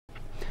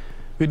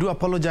We do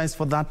apologize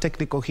for that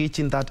technical hitch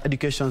in that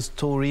education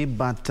story,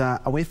 but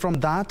away from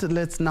that,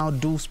 let's now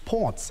do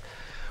sports.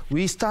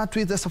 We start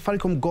with the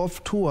Safaricom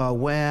Golf Tour,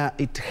 where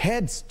it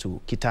heads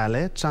to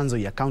Kitale,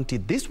 Nzoia County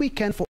this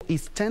weekend for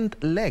its 10th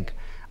leg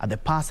at the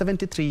Par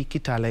 73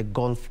 Kitale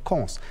Golf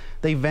Course.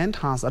 The event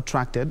has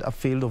attracted a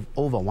field of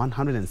over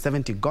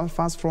 170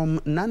 golfers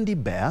from Nandi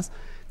Bears,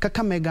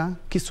 Kakamega,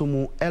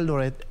 Kisumu,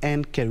 Eldoret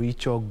and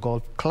Kericho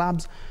golf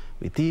clubs,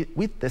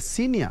 with the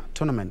senior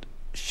tournament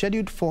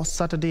scheduled for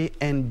Saturday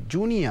and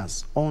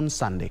juniors on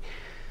Sunday.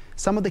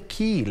 Some of the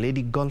key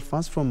lady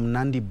golfers from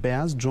Nandi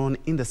Bears drawn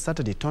in the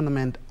Saturday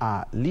tournament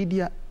are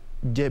Lydia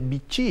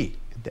Jebichi,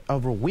 the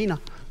overall winner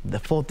of the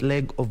 4th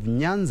leg of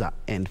Nyanza,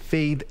 and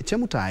Faith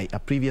Chemutai, a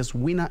previous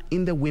winner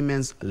in the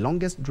women's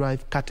longest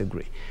drive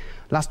category.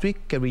 Last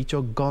week,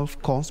 Kericho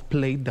Golf Course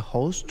played the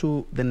host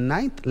to the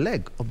 9th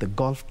leg of the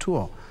golf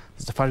tour.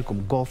 The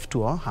Safaricom Golf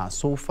Tour has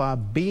so far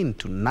been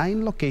to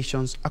 9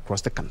 locations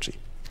across the country.